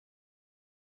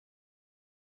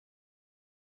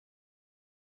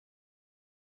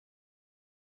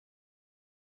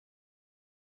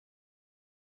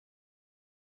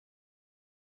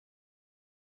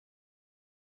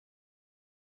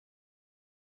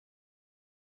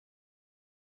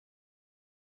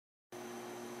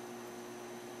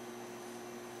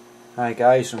Hi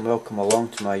guys, and welcome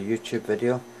along to my YouTube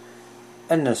video.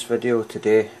 In this video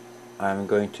today I'm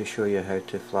going to show you how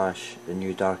to flash the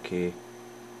new Darky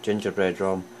gingerbread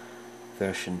ROM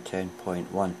version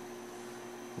 10.1.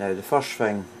 Now the first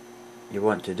thing you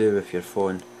want to do with your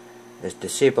phone is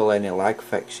disable any lag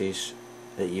fixes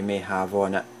that you may have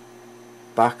on it.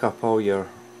 Back up all your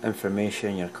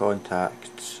information, your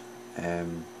contacts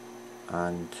and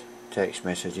text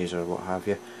messages or what have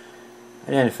you,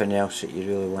 and anything else that you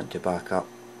really want to back up.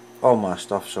 All my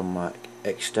stuff's on my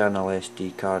external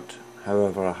SD card,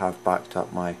 however I have backed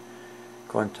up my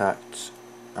contacts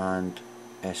and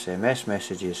SMS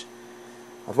messages.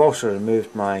 I've also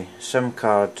removed my SIM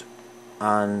card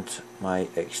and my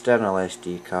external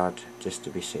SD card just to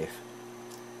be safe.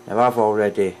 Now I've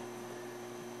already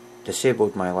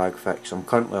disabled my lag fix. I'm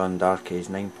currently on Darky's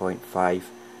 9.5.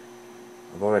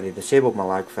 I've already disabled my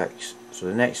lag fix, so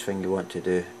the next thing you want to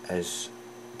do is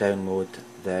download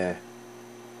the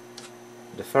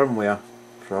firmware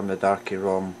from the Darky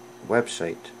ROM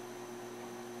website.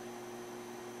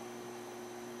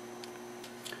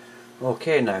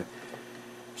 Okay, now,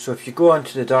 so if you go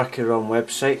onto the Darky ROM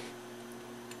website,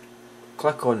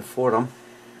 click on Forum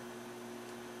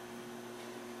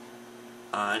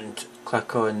and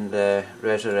click on the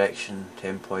Resurrection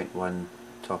 10.1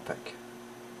 topic.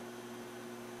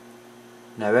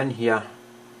 Now in here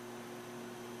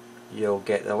you'll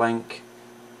get the link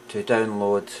to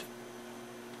download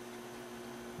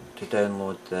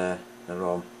the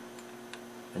ROM,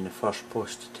 and the first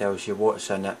post tells you what's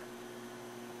in it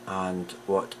and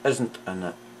what isn't in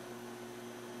it.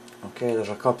 Okay, there's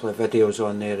a couple of videos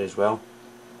on there as well,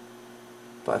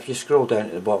 but if you scroll down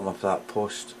to the bottom of that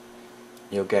post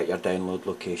you'll get your download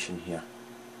location here,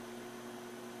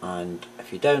 and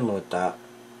if you download that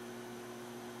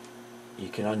you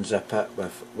can unzip it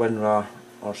with WinRAR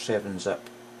or 7-zip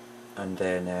and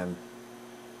then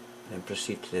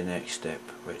proceed to the next step,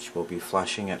 which will be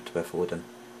flashing it with Odin.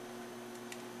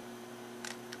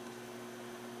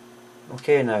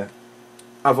 Okay, now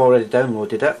I've already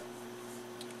downloaded it,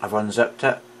 I've unzipped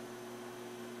it,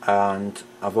 and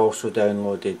I've also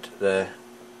downloaded the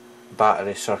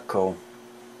battery circle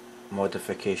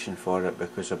modification for it,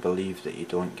 because I believe that you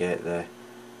don't get the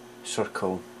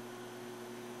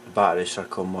battery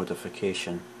circle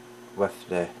modification with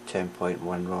the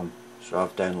 10.1 ROM, so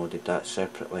I've downloaded that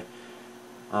separately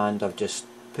and I've just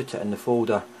put it in the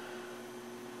folder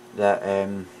that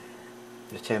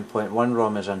the 10.1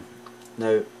 ROM is in.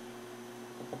 Now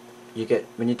you get,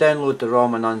 when you download the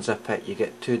ROM and unzip it, you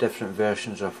get two different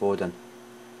versions of Odin.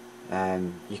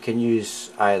 You can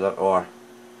use either or,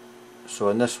 so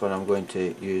in this one I'm going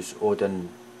to use Odin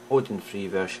free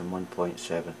version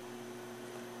 1.7.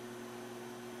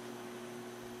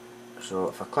 So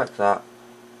if I click that,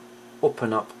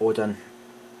 open up Odin,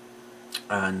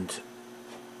 and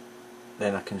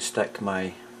then I can stick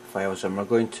my files in. We're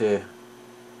going to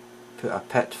put a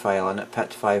PIT file in it,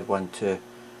 PIT 512,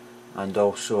 and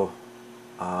also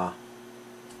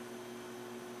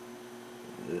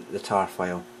the tar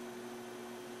file.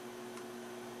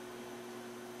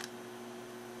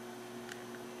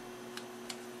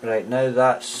 Right, now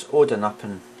that's Odin up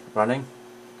and running.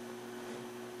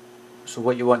 So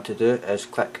what you want to do is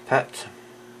click PIT.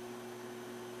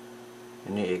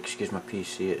 You need to excuse my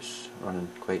PC, it's running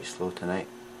quite slow tonight.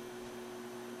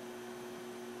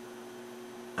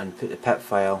 And put the PIT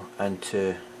file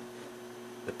into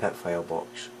the PIT file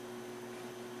box.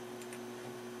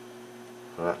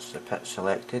 So that's the PIT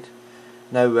selected.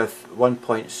 Now with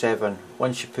 1.7,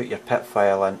 once you put your PIT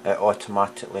file in, it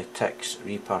automatically ticks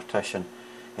repartition.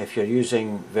 If you're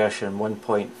using version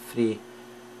 1.3,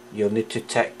 you'll need to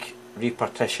tick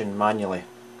repartition manually.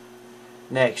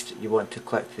 Next you want to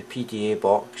click the PDA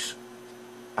box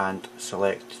and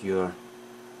select your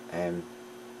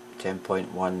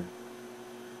 10.1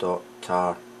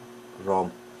 .tar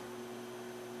ROM,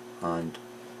 and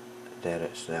there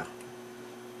it's there.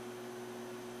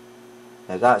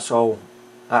 Now that's all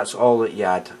that you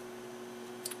add.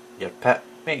 Your PIT,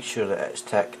 make sure that it's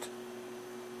ticked,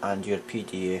 and your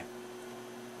PDA,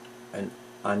 and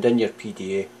in your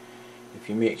PDA if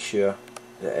you make sure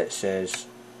that it says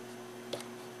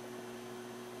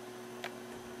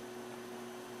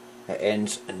it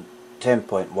ends in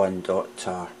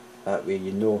 10.1.tar, that way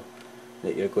you know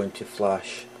that you're going to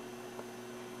flash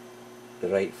the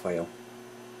right file.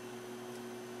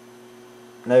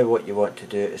 Now what you want to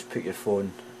do is put your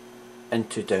phone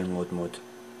into download mode.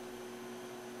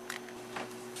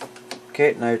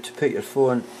 Okay, now to put your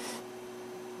phone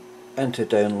into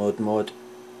download mode,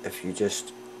 if you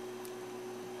just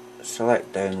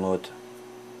select download,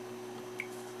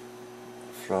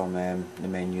 from the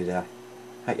menu there.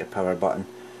 Hit your power button,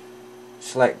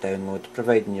 select download,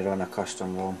 providing you're on a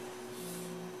custom ROM,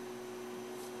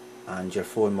 and your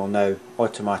phone will now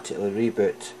automatically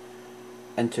reboot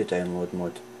into download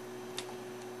mode.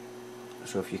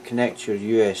 So if you connect your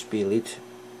USB lead,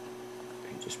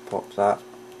 you just pop that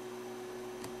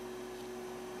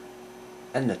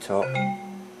in the top.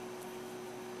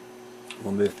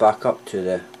 We'll move back up to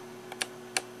the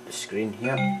screen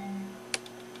here,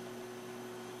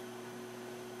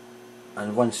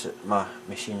 and once my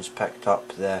machine's picked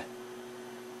up the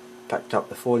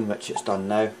phone, which it's done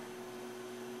now,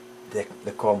 the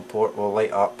COM port will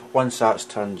light up. Once that's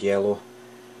turned yellow,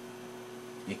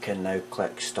 you can now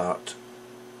click start.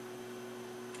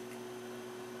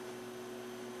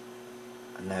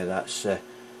 And now that's the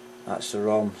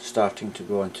ROM starting to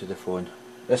go onto the phone.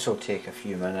 This will take a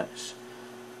few minutes,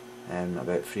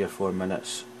 about 3 or 4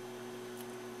 minutes.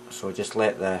 So just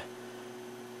let the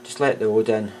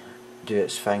Odin do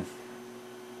its thing,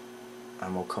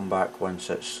 and we'll come back once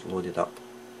it's loaded up.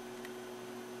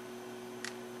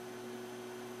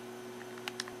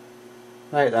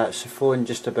 Right, that's the phone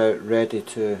just about ready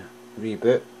to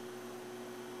reboot.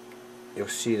 You'll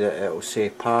see that it will say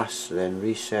pass, then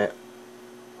reset,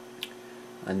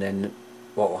 and then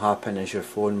what will happen is your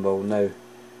phone will now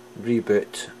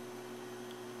reboot,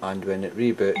 and when it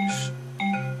reboots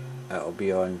it will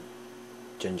be on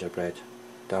Gingerbread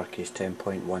Darky's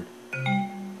 10.1.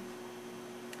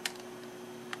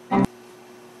 Right,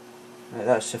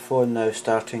 that's the phone now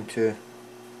starting to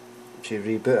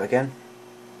reboot again.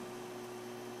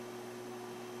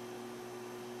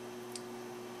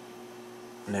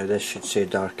 Now this should say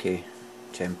Darky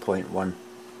 10.1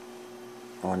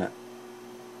 on it.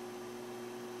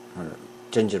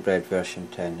 Gingerbread version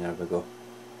 10, there we go.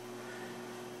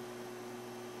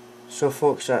 So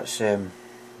folks, that's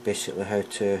basically how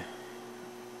to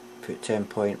put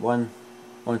 10.1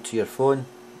 onto your phone.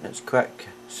 It's quick,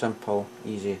 simple,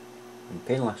 easy and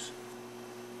painless.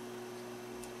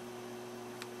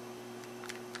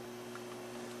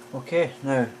 Okay,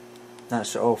 now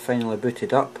that's it all finally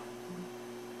booted up.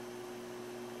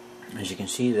 As you can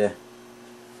see, the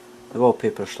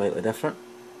wallpaper is slightly different.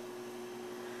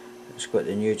 It's got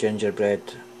the new Gingerbread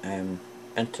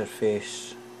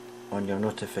interface on your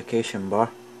notification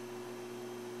bar,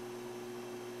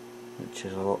 which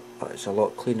is a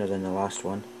lot cleaner than the last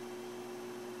one.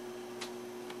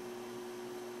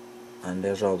 And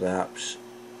there's all the apps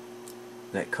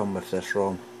that come with this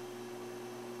ROM.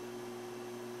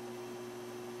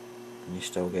 And you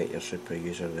still get your super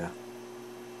user there.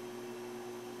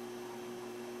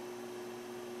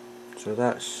 So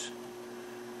that's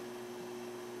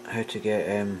how to get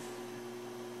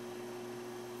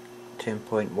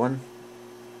 10.1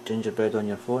 Gingerbread on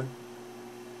your phone,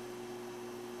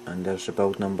 and there's the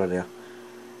build number there,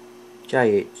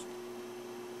 JVH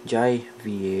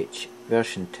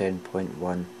version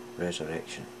 10.1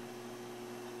 Resurrection.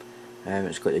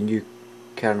 It's got the new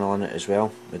kernel on it as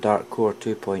well, the Dark Core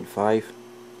 2.5,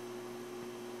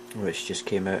 which just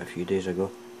came out a few days ago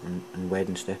on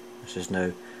Wednesday. This is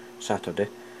now Saturday.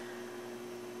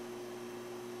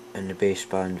 And the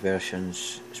baseband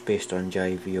versions is based on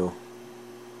JVO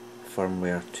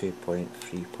firmware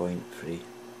 2.3.3.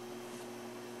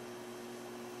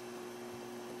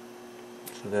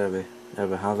 So there we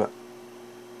have it.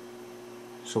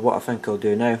 So what I think I'll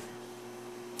do now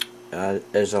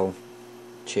is I'll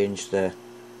change the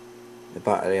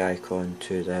battery icon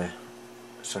to the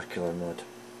circular mode.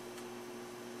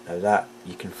 Now that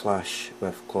you can flash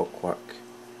with clockwork.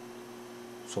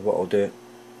 So what I'll do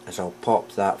is I'll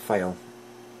pop that file,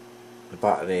 the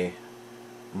battery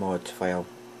mod file,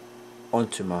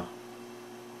 onto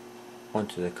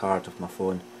the card of my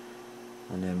phone,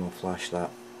 and then we'll flash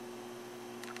that.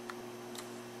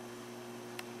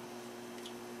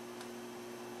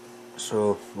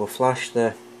 So we'll flash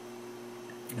the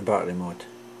battery mod.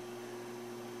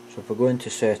 So if we go into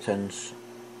settings,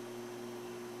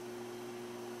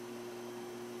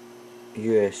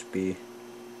 USB,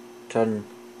 turn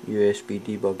USB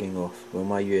debugging off. Well,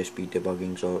 my USB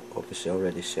debugging's obviously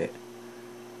already set.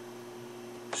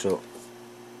 So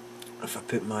if I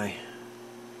put my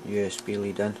USB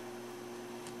lead in,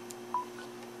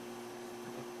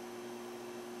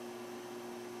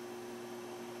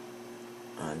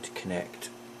 and connect.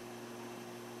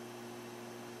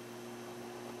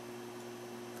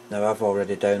 Now I've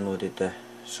already downloaded the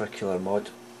circular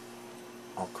mod.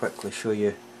 I'll quickly show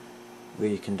you where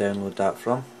you can download that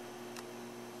from.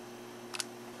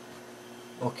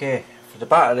 Okay, for the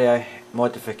battery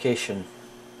modification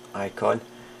icon,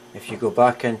 if you go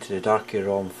back into the Darky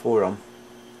ROM forum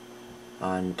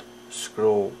and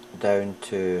scroll down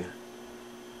to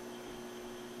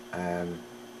I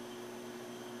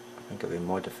think it'll be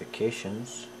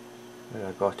modifications, where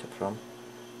I got it from.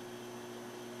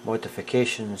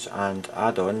 Modifications and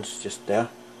add-ons, just there.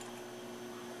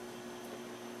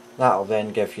 That'll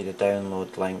then give you the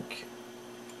download link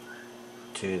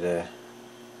to the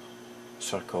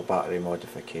circle battery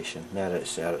modification. There,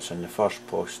 it's in the first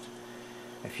post.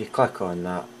 If you click on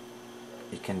that,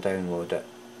 you can download it,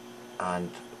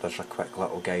 and there's a quick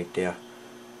little guide there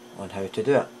on how to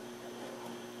do it.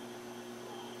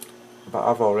 But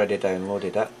I've already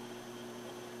downloaded it,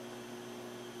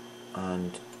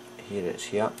 and here it's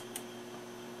here.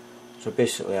 So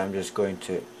basically I'm just going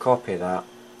to copy that,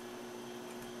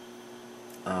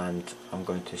 and I'm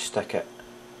going to stick it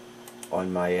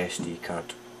on my SD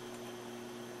card.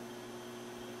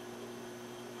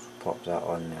 So pop that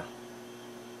on there.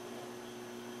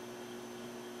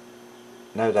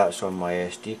 Now that's on my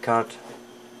SD card,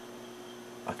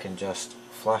 I can just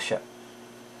flash it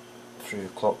through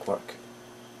Clockwork.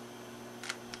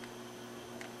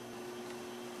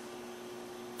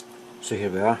 So here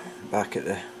we are, back at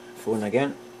the phone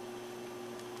again.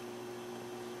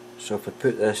 So if I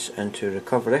put this into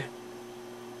recovery,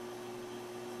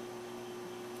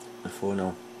 the phone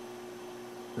will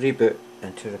reboot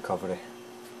into recovery,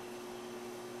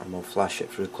 and we'll flash it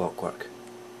through Clockwork.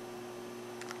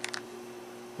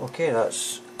 Okay,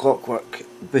 that's Clockwork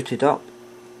booted up.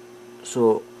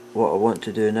 So what I want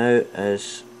to do now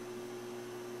is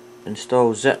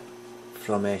install zip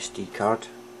from SD card.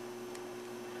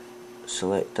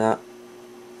 Select that.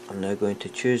 I'm now going to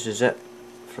choose the zip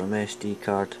from SD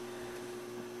card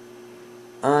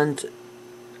and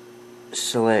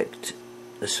select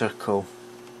the circle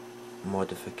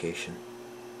modification,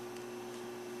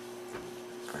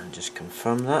 and just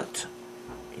confirm that.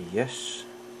 Yes.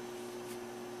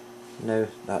 Now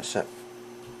that's it,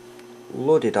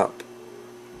 loaded up.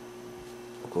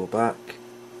 Go back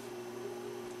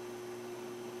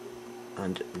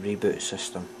and reboot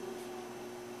system.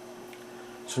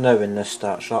 So now when this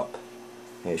starts up,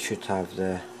 it should have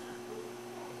the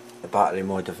battery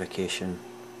modification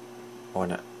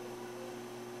on it.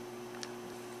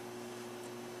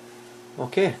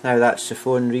 Okay, now that's the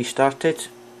phone restarted,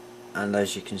 and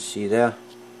as you can see there,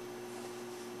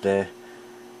 the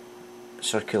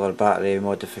circular battery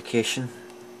modification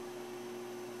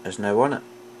is now on it.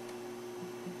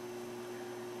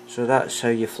 So that's how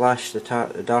you flash the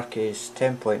Darky's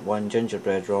 10.1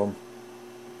 gingerbread ROM,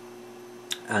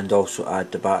 and also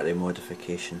add the battery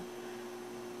modification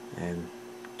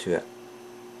to it.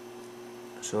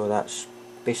 So that's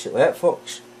basically it,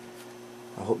 folks.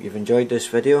 I hope you've enjoyed this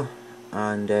video,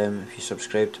 and if you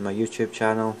subscribe to my YouTube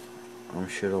channel, I'm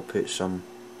sure I'll put some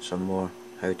more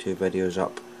how-to videos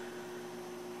up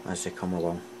as they come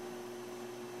along.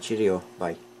 Cheerio,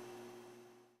 bye.